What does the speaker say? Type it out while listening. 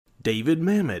David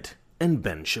Mamet and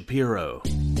Ben Shapiro.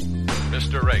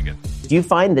 Mr. Reagan. Do you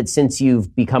find that since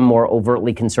you've become more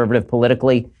overtly conservative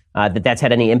politically, that's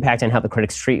had any impact on how the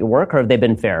critics treat your work, or have they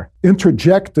been fair?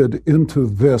 Interjected into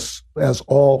this, as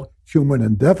all human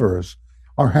endeavors,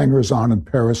 are hangers-on and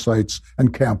parasites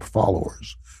and camp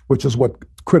followers, which is what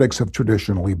critics have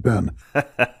traditionally been.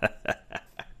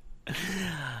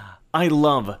 I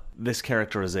love this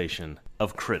characterization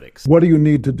of critics. What do you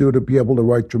need to do to be able to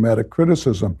write dramatic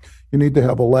criticism? You need to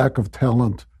have a lack of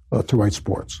talent to write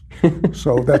sports.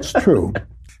 So that's true.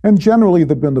 And generally,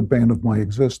 they've been the bane of my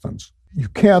existence. You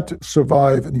can't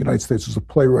survive in the United States as a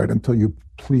playwright until you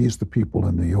please the people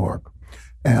in New York.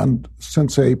 And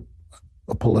since a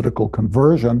political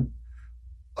conversion,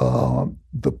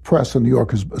 the press in New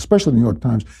York, especially the New York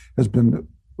Times, has been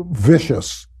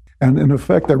vicious. And in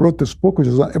effect, I wrote this book, which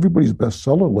is on everybody's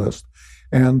bestseller list.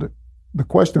 And the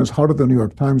question is, how did the New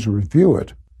York Times review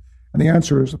it? And the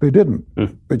answer is they didn't.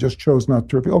 They just chose not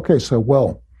to review. Okay, so,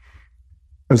 well,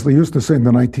 as they used to say in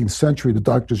the 19th century, the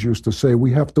doctors used to say,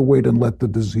 we have to wait and let the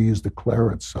disease declare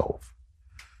itself.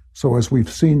 So as we've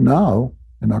seen now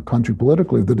in our country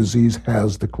politically, the disease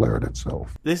has declared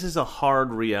itself. This is a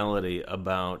hard reality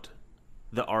about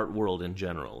the art world in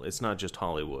general. It's not just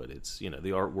Hollywood. It's,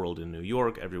 the art world in New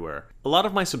York, everywhere. A lot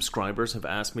of my subscribers have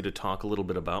asked me to talk a little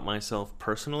bit about myself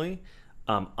personally.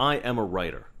 I am a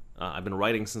writer. I've been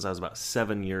writing since I was about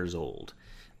 7 years old.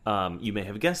 You may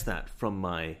have guessed that from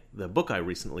the book I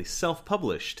recently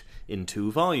self-published in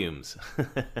 2 volumes.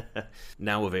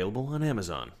 Now available on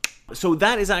Amazon. So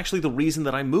that is actually the reason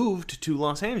that I moved to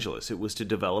Los Angeles. It was to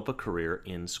develop a career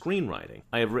in screenwriting.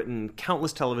 I have written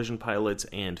countless television pilots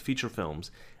and feature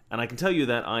films, and I can tell you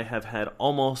that I have had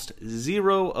almost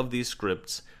 0 of these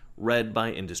scripts read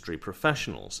by industry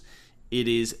professionals. It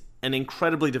is an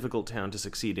incredibly difficult town to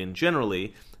succeed in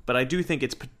generally, but I do think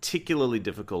it's particularly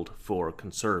difficult for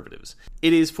conservatives.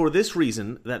 It is for this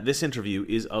reason that this interview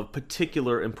is of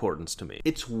particular importance to me.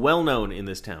 It's well known in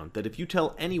this town that if you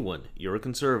tell anyone you're a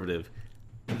conservative,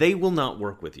 they will not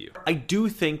work with you. I do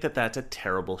think that that's a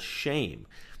terrible shame,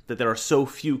 that there are so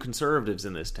few conservatives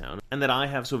in this town, and that I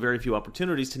have so very few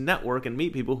opportunities to network and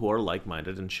meet people who are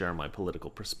like-minded and share my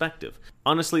political perspective.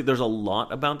 Honestly, there's a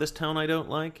lot about this town I don't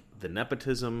like. The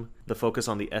nepotism, the focus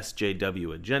on the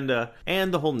SJW agenda,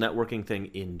 and the whole networking thing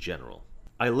in general.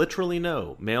 I literally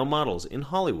know male models in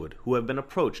Hollywood who have been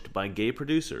approached by gay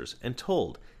producers and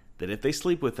told that if they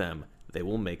sleep with them, they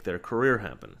will make their career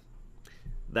happen.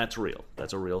 That's real.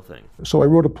 That's a real thing. So I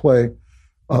wrote a play,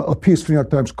 a piece for the New York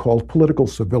Times called Political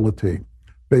Civility,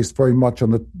 based very much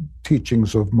on the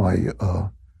teachings of my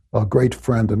great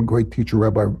friend and great teacher,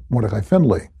 Rabbi Mordechai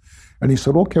Finley. And he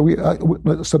said, okay,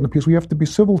 I said in the piece, we have to be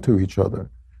civil to each other.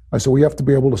 I said, we have to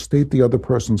be able to state the other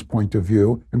person's point of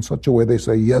view in such a way they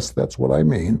say, yes, that's what I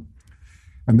mean.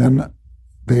 And then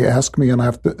they ask me, and I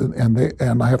have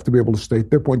to be able to state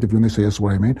their point of view, and they say, yes,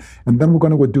 what I mean. And then we're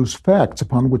going to adduce facts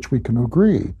upon which we can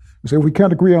agree. We say, if we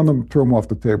can't agree on them, throw them off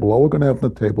the table. All we're going to have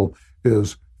on the table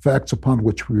is facts upon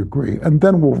which we agree. And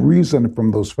then we'll reason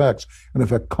from those facts. And in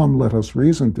fact, come, let us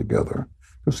reason together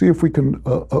to see if we can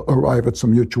arrive at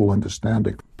some mutual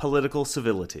understanding. Political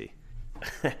civility.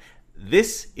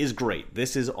 This is great.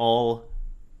 This is all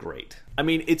great. I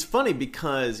mean, it's funny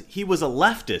because he was a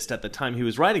leftist at the time he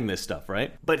was writing this stuff,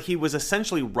 right? But he was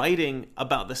essentially writing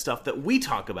about the stuff that we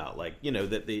talk about, like,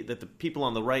 that the people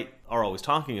on the right are always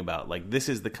talking about. Like, this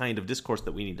is the kind of discourse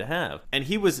that we need to have. And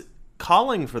he was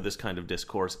calling for this kind of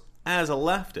discourse as a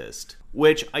leftist,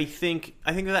 which I think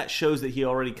that shows that he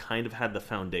already kind of had the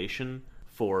foundation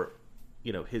for,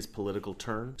 his political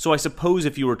turn. So I suppose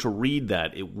if you were to read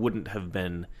that, it wouldn't have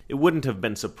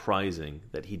been surprising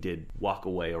that he did walk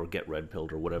away or get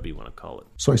red-pilled or whatever you want to call it.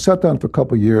 So I sat down for a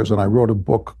couple of years and I wrote a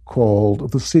book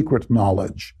called The Secret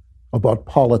Knowledge about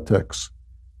politics,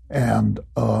 and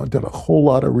did a whole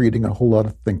lot of reading, a whole lot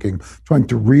of thinking, trying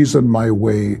to reason my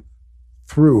way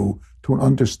through to an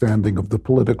understanding of the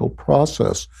political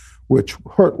process, which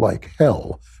hurt like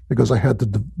hell, because I had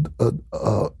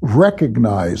to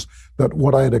recognize that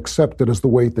what I had accepted as the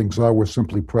way things are were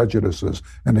simply prejudices,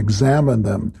 and examine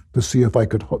them to see if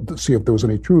there was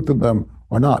any truth in them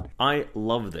or not. I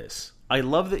love this. I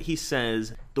love that he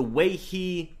says the way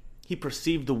he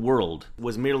perceived the world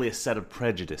was merely a set of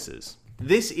prejudices.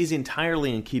 This is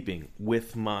entirely in keeping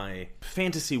with my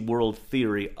fantasy world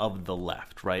theory of the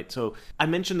left, right? So I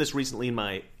mentioned this recently in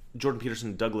my Jordan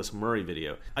Peterson, Douglas Murray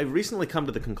video. I've recently come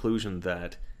to the conclusion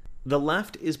that the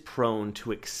left is prone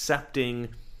to accepting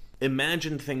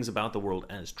imagined things about the world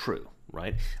as true,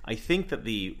 right? I think that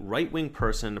the right-wing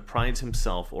person prides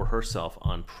himself or herself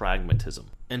on pragmatism.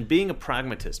 And being a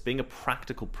pragmatist, being a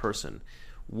practical person,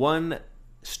 One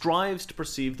strives to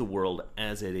perceive the world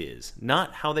as it is,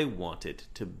 not how they want it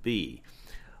to be.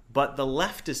 But the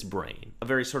leftist brain, a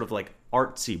very sort of like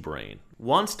artsy brain,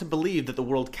 wants to believe that the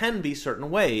world can be certain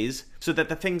ways so that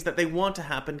the things that they want to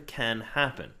happen can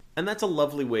happen. And that's a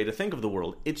lovely way to think of the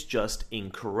world. It's just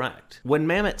incorrect. When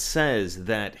Mamet says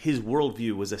that his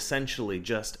worldview was essentially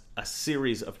just a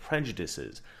series of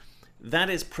prejudices, that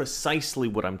is precisely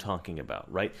what I'm talking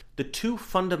about, right? The two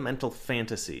fundamental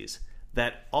fantasies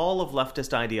that all of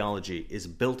leftist ideology is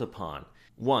built upon: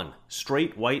 one,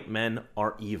 straight white men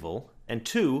are evil, and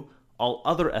two, all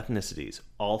other ethnicities,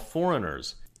 all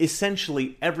foreigners,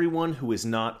 essentially everyone who is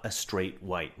not a straight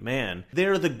white man,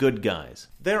 they're the good guys.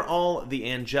 They're all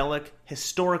the angelic,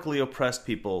 historically oppressed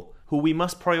people who we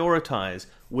must prioritize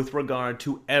with regard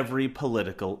to every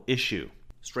political issue.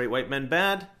 Straight white men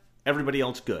bad, everybody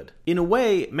else good. In a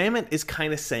way, Mamet is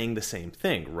kind of saying the same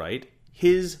thing, right?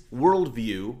 His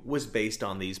worldview was based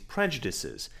on these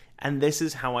prejudices, and this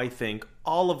is how I think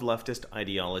all of leftist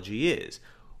ideology is.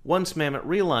 Once Mamet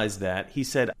realized that, he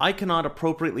said, I cannot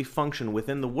appropriately function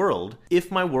within the world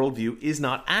if my worldview is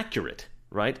not accurate,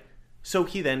 right? So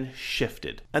he then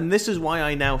shifted. And this is why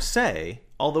I now say,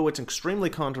 although it's extremely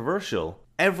controversial,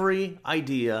 every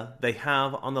idea they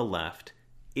have on the left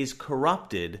is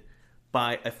corrupted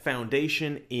by a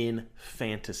foundation in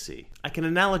fantasy. I can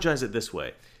analogize it this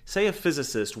way. Say a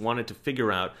physicist wanted to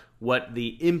figure out what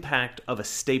the impact of a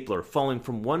stapler falling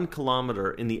from 1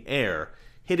 kilometer in the air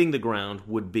hitting the ground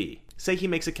would be. Say he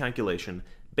makes a calculation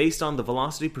based on the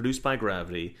velocity produced by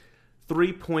gravity,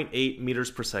 3.8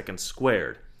 meters per second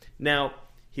squared. Now,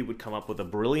 he would come up with a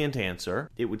brilliant answer.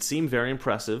 It would seem very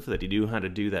impressive that he knew how to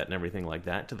do that and everything like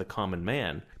that to the common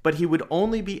man, but he would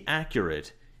only be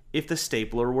accurate if the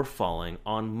stapler were falling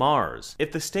on Mars.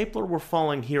 If the stapler were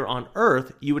falling here on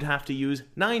Earth, you would have to use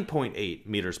 9.8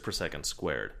 meters per second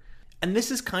squared. And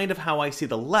this is kind of how I see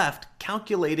the left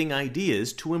calculating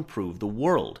ideas to improve the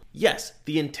world. Yes,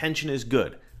 the intention is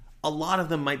good. A lot of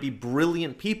them might be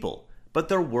brilliant people, but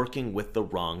they're working with the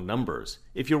wrong numbers.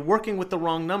 If you're working with the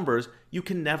wrong numbers, you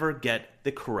can never get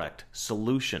the correct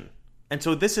solution. And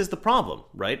so this is the problem,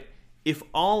 right? If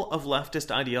all of leftist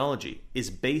ideology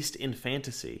is based in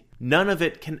fantasy, none of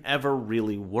it can ever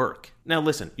really work. Now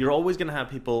listen, you're always going to have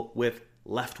people with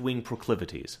left-wing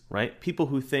proclivities, right? People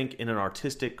who think in an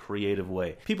artistic, creative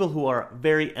way. People who are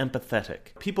very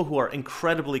empathetic. People who are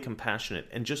incredibly compassionate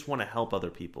and just want to help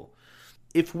other people.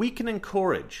 If we can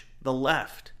encourage the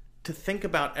left to think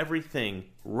about everything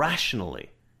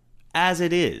rationally, as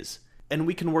it is, and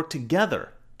we can work together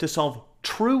to solve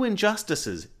true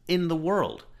injustices in the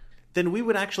world, then we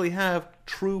would actually have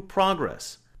true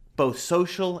progress, both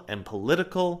social and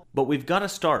political, but we've got to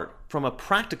start from a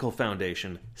practical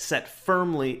foundation set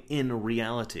firmly in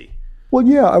reality. Well,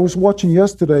 yeah, I was watching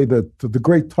yesterday that the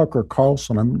great Tucker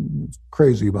Carlson, I'm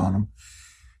crazy about him.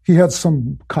 He had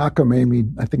some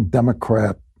cockamamie, I think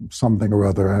Democrat, something or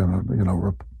other,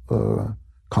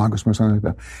 congressman, something like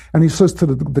that. And he says to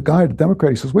the guy, the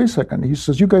Democrat, he says, wait a second. He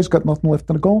says, you guys got nothing left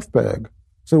in a golf bag.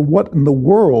 So what in the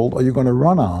world are you going to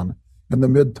run on in the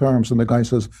midterms? And the guy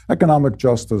says, economic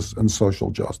justice and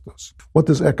social justice. What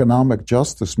does economic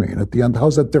justice mean? At the end,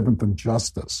 how's that different than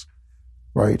justice,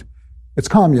 right? It's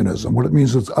communism. What it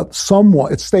means is it's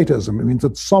statism. It means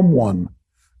that someone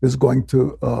is going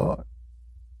to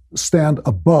stand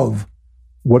above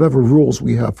whatever rules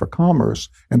we have for commerce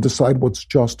and decide what's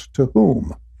just to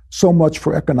whom. So much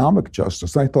for economic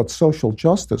justice. I thought social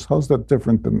justice, how's that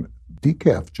different than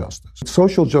decaf justice?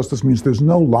 Social justice means there's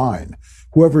no line.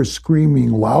 Whoever is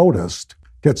screaming loudest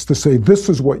gets to say, this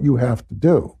is what you have to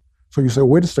do. So you say,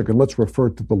 wait a second, let's refer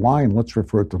to the line, let's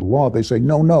refer to the law. They say,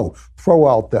 no, throw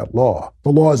out that law.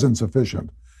 The law is insufficient.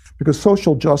 Because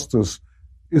social justice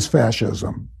is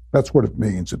fascism. That's what it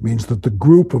means. It means that the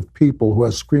group of people who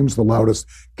screams the loudest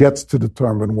gets to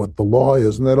determine what the law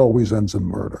is, and that always ends in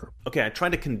murder. Okay, I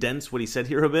tried to condense what he said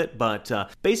here a bit, but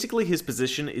basically his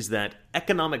position is that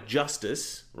economic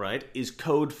justice, right, is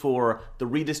code for the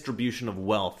redistribution of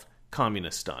wealth,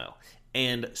 communist style.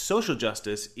 And social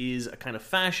justice is a kind of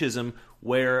fascism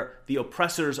where the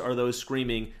oppressors are those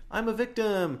screaming, I'm a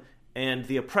victim, and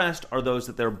the oppressed are those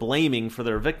that they're blaming for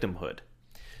their victimhood.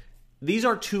 These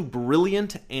are two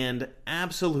brilliant and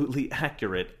absolutely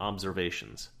accurate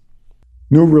observations.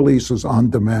 New releases,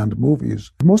 on-demand movies.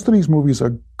 Most of these movies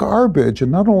are garbage,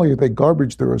 and not only are they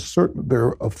garbage, they're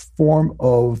a form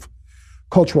of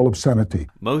cultural obscenity.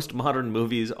 Most modern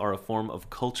movies are a form of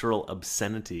cultural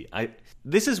obscenity.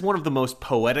 This is one of the most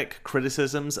poetic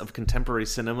criticisms of contemporary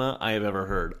cinema I have ever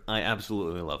heard. I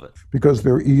absolutely love it. Because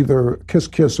they're either kiss,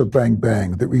 kiss, or bang,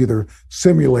 bang. They're either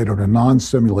simulated or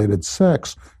non-simulated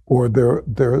sex, or they're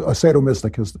a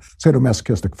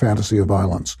sadomasochistic fantasy of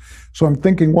violence. So I'm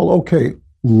thinking, well, okay,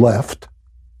 left,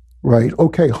 right?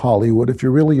 Okay, Hollywood, if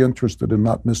you're really interested in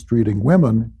not mistreating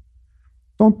women,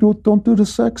 don't do the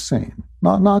sex scene.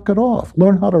 Knock it off.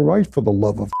 Learn how to write, for the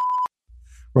love of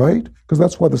right? Because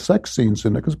that's why the sex scene's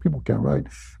in it, because people can't write.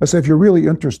 I say, if you're really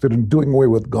interested in doing away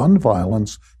with gun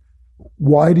violence,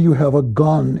 why do you have a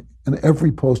gun in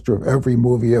every poster of every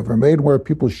movie ever made? Why are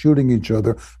people shooting each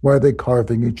other? Why are they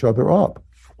carving each other up?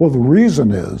 Well, the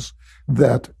reason is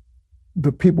that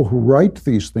the people who write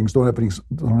these things don't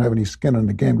have any skin in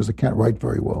the game because they can't write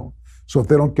very well. So if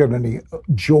they don't get any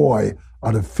joy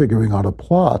out of figuring out a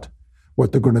plot,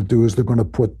 what they're going to do is they're going to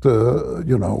put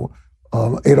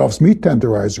Adolf's meat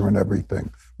tenderizer and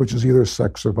everything, which is either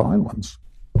sex or violence.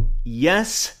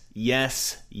 Yes,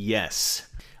 yes, yes.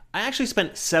 I actually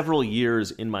spent several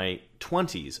years in my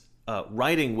 20s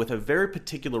writing with a very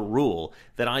particular rule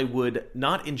that I would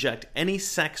not inject any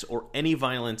sex or any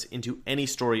violence into any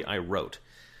story I wrote.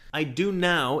 I do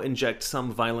now inject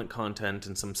some violent content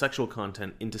and some sexual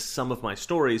content into some of my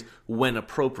stories when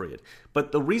appropriate.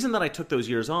 But the reason that I took those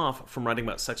years off from writing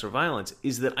about sex or violence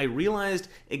is that I realized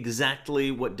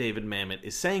exactly what David Mamet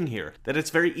is saying here, that it's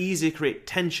very easy to create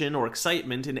tension or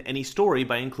excitement in any story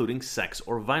by including sex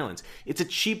or violence. It's a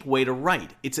cheap way to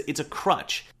write. It's a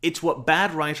crutch. It's what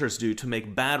bad writers do to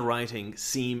make bad writing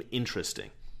seem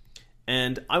interesting.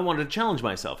 And I wanted to challenge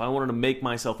myself. I wanted to make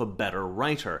myself a better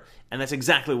writer. And that's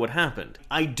exactly what happened.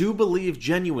 I do believe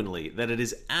genuinely that it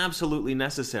is absolutely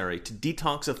necessary to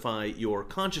detoxify your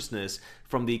consciousness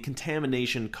from the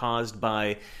contamination caused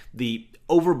by the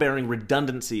overbearing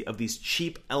redundancy of these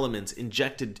cheap elements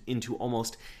injected into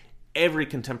almost every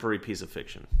contemporary piece of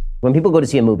fiction. When people go to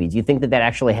see a movie, do you think that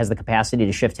actually has the capacity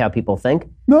to shift how people think?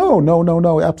 No,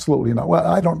 absolutely not. Well,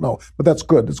 I don't know, but that's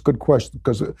good. It's a good question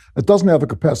because it doesn't have a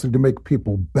capacity to make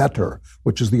people better,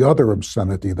 which is the other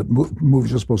obscenity that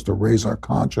movies are supposed to raise our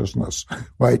consciousness,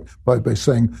 right? By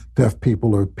saying deaf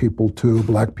people are people too,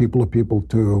 black people are people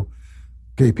too,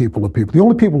 gay people are people. The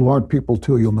only people who aren't people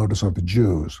too, you'll notice, are the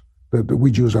Jews.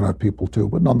 We Jews are not people too,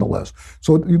 but nonetheless.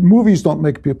 So movies don't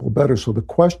make people better. So the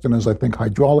question is, I think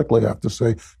hydraulically I have to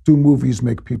say, do movies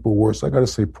make people worse? I got to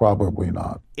say probably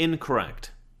not.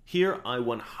 Incorrect. Here I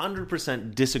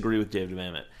 100% disagree with David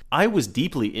Mamet. I was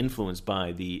deeply influenced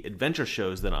by the adventure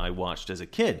shows that I watched as a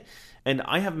kid. And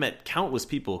I have met countless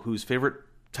people whose favorite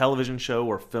television show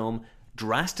or film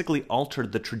drastically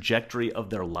altered the trajectory of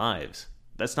their lives.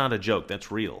 That's not a joke, that's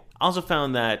real. I also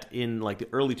found that in the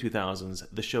early 2000s,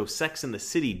 the show Sex and the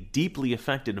City deeply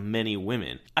affected many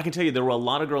women. I can tell you there were a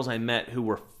lot of girls I met who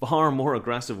were far more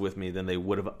aggressive with me than they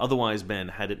would have otherwise been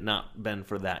had it not been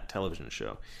for that television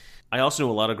show. I also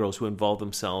know a lot of girls who involved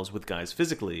themselves with guys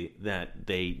physically that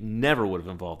they never would have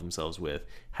involved themselves with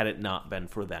had it not been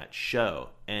for that show.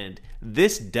 And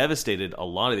this devastated a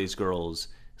lot of these girls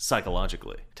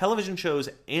psychologically. Television shows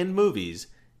and movies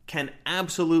can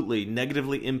absolutely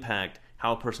negatively impact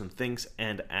how a person thinks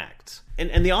and acts.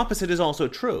 And the opposite is also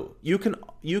true. You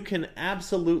can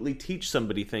absolutely teach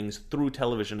somebody things through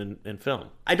television and film.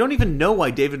 I don't even know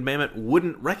why David Mamet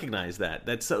wouldn't recognize that.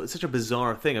 That's such a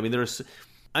bizarre thing.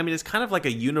 It's kind of like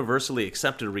a universally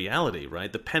accepted reality,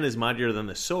 right? The pen is mightier than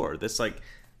the sword. That's like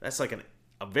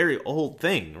a very old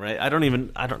thing, right?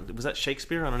 Was that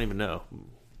Shakespeare? I don't even know.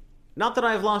 Not that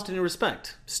I've lost any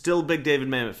respect. Still big David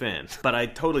Mamet fan. But I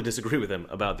totally disagree with him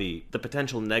about the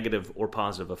potential negative or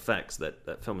positive effects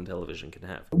that film and television can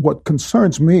have. What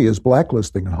concerns me is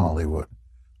blacklisting in Hollywood.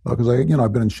 Because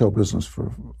I've been in show business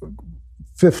for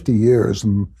 50 years,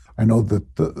 and I know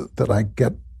that I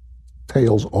get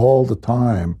tales all the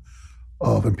time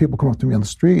and people come up to me on the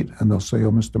street and they'll say,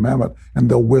 "Oh, Mr. Mamet," and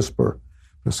they'll whisper.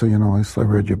 They say, I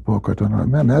read your book. I don't know.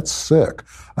 Man, that's sick.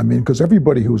 Because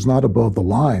everybody who's not above the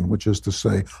line, which is to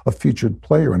say a featured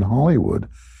player in Hollywood,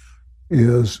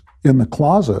 is in the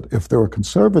closet if they're a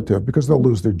conservative because they'll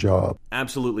lose their job.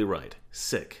 Absolutely right.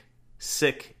 Sick.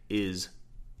 Sick is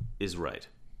right.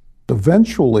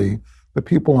 Eventually, the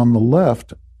people on the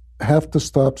left have to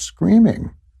stop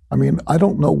screaming. I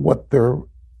don't know what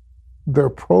their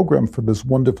program for this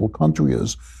wonderful country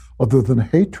is other than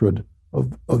hatred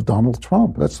of Donald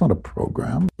Trump. That's not a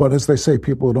program. But as they say,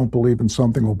 people who don't believe in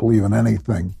something will believe in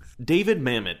anything. David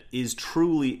Mamet is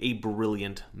truly a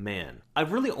brilliant man.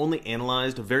 I've really only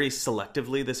analyzed very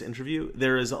selectively this interview.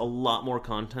 There is a lot more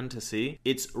content to see.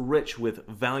 It's rich with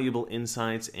valuable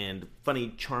insights and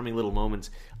funny, charming little moments.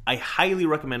 I highly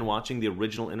recommend watching the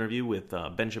original interview with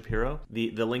Ben Shapiro. The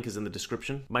link is in the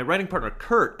description. My writing partner,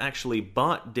 Kurt, actually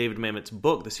bought David Mamet's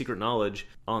book, The Secret Knowledge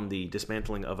on the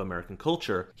Dismantling of American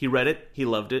Culture. He read it, he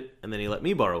loved it, and then he let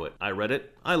me borrow it. I read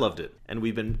it, I loved it. And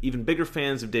we've been even bigger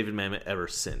fans of David Mamet ever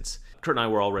since. Kurt and I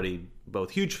were already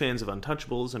both huge fans of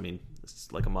Untouchables. I mean,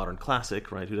 it's like a modern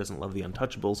classic, right? Who doesn't love The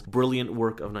Untouchables? Brilliant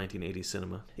work of 1980s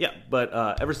cinema. Yeah,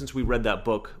 but ever since we read that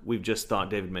book, we've just thought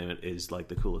David Mamet is like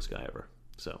the coolest guy ever.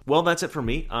 So, well, that's it for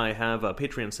me. I have a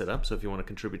Patreon set up, so if you want to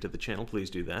contribute to the channel,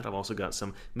 please do that. I've also got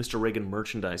some Mr. Reagan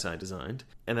merchandise I designed.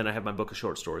 And then I have my book of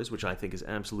short stories, which I think is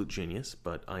absolute genius,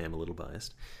 but I am a little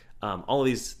biased. All of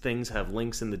these things have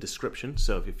links in the description,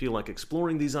 so if you feel like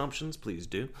exploring these options, please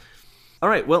do. All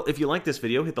right, well, if you like this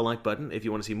video, hit the like button. If you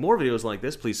want to see more videos like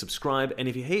this, please subscribe. And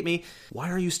if you hate me,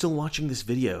 why are you still watching this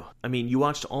video? I mean, you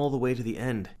watched all the way to the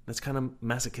end. That's kind of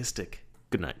masochistic.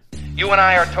 Good night. You and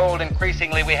I are told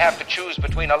increasingly we have to choose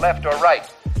between a left or right.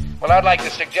 Well, I'd like to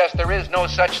suggest there is no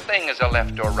such thing as a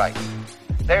left or right.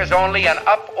 There's only an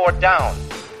up or down.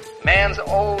 Man's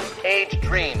old age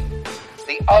dream,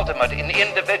 the ultimate in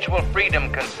individual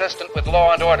freedom consistent with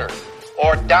law and order,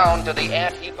 or down to the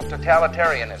ant heap of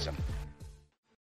totalitarianism.